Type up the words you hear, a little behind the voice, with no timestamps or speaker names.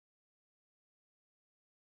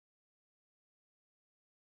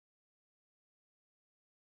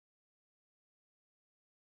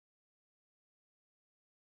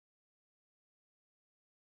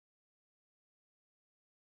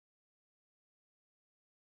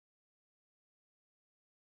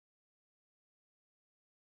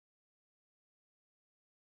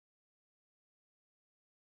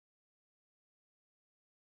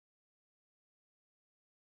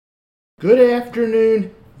Good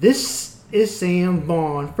afternoon. This is Sam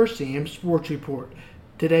Vaughn for Sam Sports Report.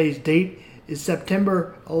 Today's date is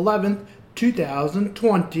September 11th,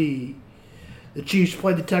 2020. The Chiefs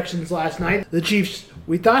played the Texans last night. The Chiefs,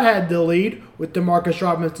 we thought, had the lead with Demarcus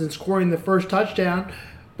Robinson scoring the first touchdown,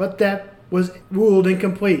 but that was ruled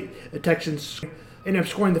incomplete. The Texans ended up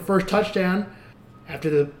scoring the first touchdown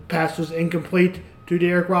after the pass was incomplete to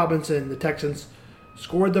Derek Robinson. The Texans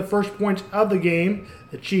scored the first points of the game.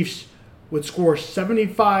 The Chiefs would score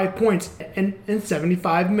 75 points in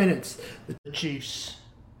 75 minutes. The Chiefs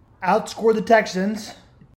outscored the Texans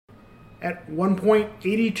at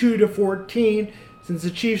 1.82-14 since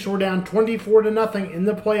the Chiefs were down 24-0 in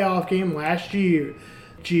the playoff game last year.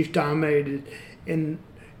 The Chiefs dominated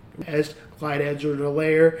as Clyde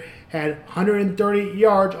Edwards-Helaire had 130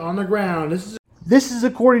 yards on the ground. This is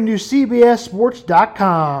according to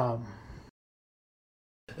CBSSports.com.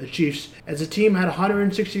 The Chiefs, as a team, had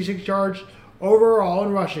 166 yards overall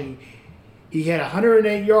in rushing. He had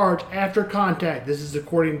 108 yards after contact. This is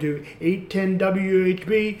according to 810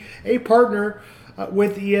 WHB, a partner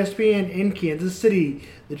with ESPN in Kansas City.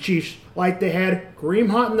 The Chiefs, like they had Kareem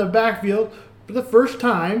Hunt in the backfield for the first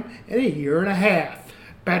time in a year and a half.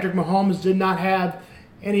 Patrick Mahomes did not have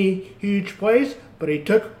any huge plays, but he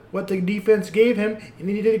took what the defense gave him, and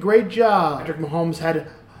he did a great job. Patrick Mahomes had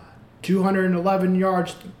 211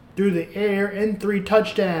 yards through the air and 3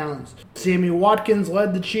 touchdowns. Sammy Watkins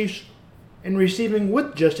led the Chiefs in receiving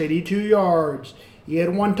with just 82 yards. He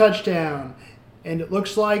had 1 touchdown, and it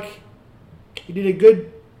looks like he did a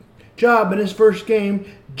good job in his first game,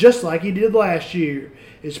 just like he did last year.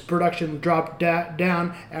 His production dropped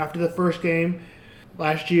down after the first game.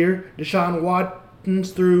 Last year, Deshaun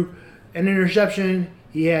Watkins threw an interception.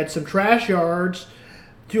 He had some trash yards,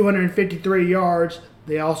 253 yards.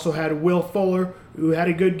 They also had Will Fuller, who had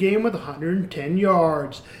a good game with 110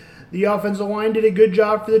 yards. The offensive line did a good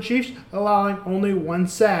job for the Chiefs, allowing only 1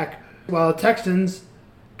 sack, while the Texans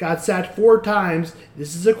got sacked 4 times.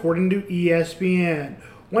 This is according to ESPN.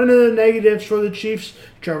 One of the negatives for the Chiefs,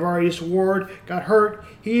 Charvarius Ward got hurt.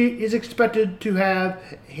 He is expected to have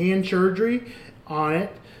hand surgery on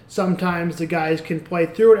it. Sometimes the guys can play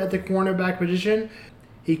through it at the cornerback position.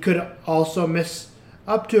 He could also miss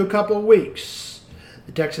up to a couple of weeks.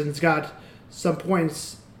 The Texans got some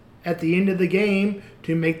points at the end of the game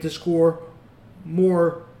to make the score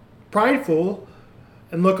more prideful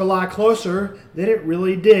and look a lot closer than it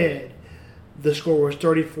really did. The score was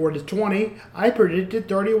 34-20. I predicted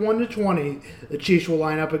 31-20. The Chiefs will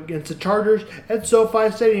line up against the Chargers at SoFi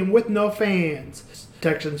Stadium with no fans. The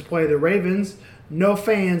Texans play the Ravens, no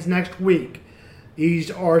fans next week. These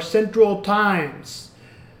are Central Times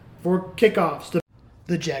for kickoffs.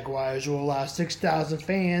 The Jaguars will allow 6,000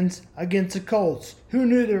 fans against the Colts. Who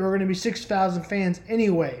knew there were going to be 6,000 fans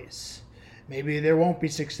anyways? Maybe there won't be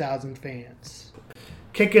 6,000 fans.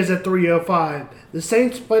 Kick is at 3:05. The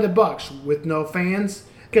Saints play the Bucks with no fans.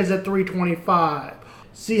 Kick is at 3:25.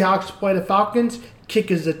 Seahawks play the Falcons.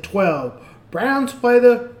 Kick is at 12. Browns play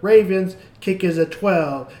the Ravens. Kick is at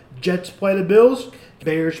 12. Jets play the Bills.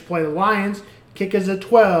 Bears play the Lions. Kick is at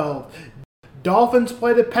 12. Dolphins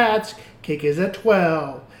play the Pats. Kick is at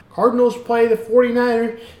 12. Cardinals play the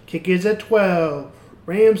 49ers. Kick is at 12.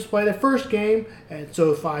 Rams play the first game at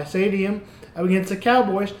SoFi Stadium against the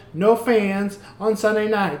Cowboys. No fans on Sunday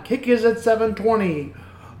night. Kick is at 7:20.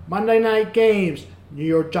 Monday night games. New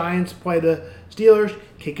York Giants play the Steelers.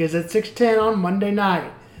 Kick is at 6:10 on Monday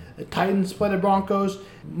night. The Titans play the Broncos.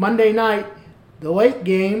 Monday night, the late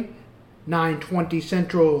game, 9:20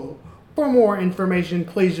 Central. For more information,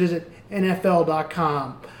 please visit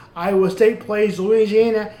NFL.com. Iowa State plays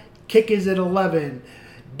Louisiana. Kick is at 11.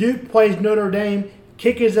 Duke plays Notre Dame.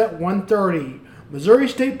 Kick is at 1:30. Missouri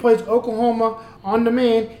State plays Oklahoma on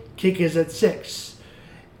demand. Kick is at 6.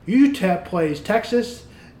 UTEP plays Texas.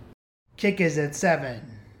 Kick is at 7.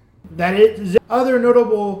 That is other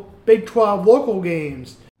notable Big 12 local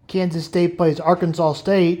games. Kansas State plays Arkansas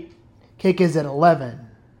State. Kick is at 11.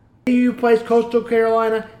 AU plays Coastal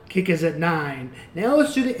Carolina. Kick is at 9. Now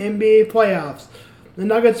let's do the NBA playoffs. The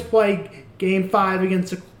Nuggets play Game 5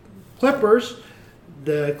 against the Clippers.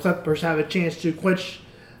 The Clippers have a chance to clinch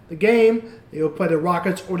the game. They will play the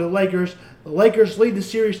Rockets or the Lakers. The Lakers lead the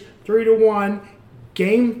series 3-1.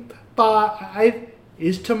 Game 5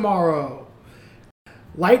 is tomorrow.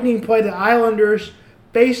 Lightning play the Islanders.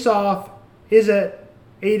 Face-off is at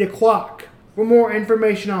 8 o'clock. For more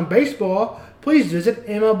information on baseball, please visit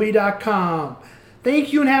MLB.com.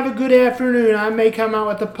 Thank you and have a good afternoon. I may come out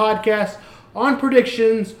with a podcast on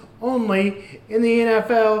predictions only in the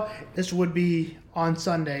NFL. This would be on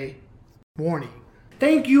Sunday morning.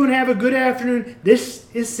 Thank you and have a good afternoon. This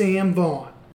is Sam Vaughn.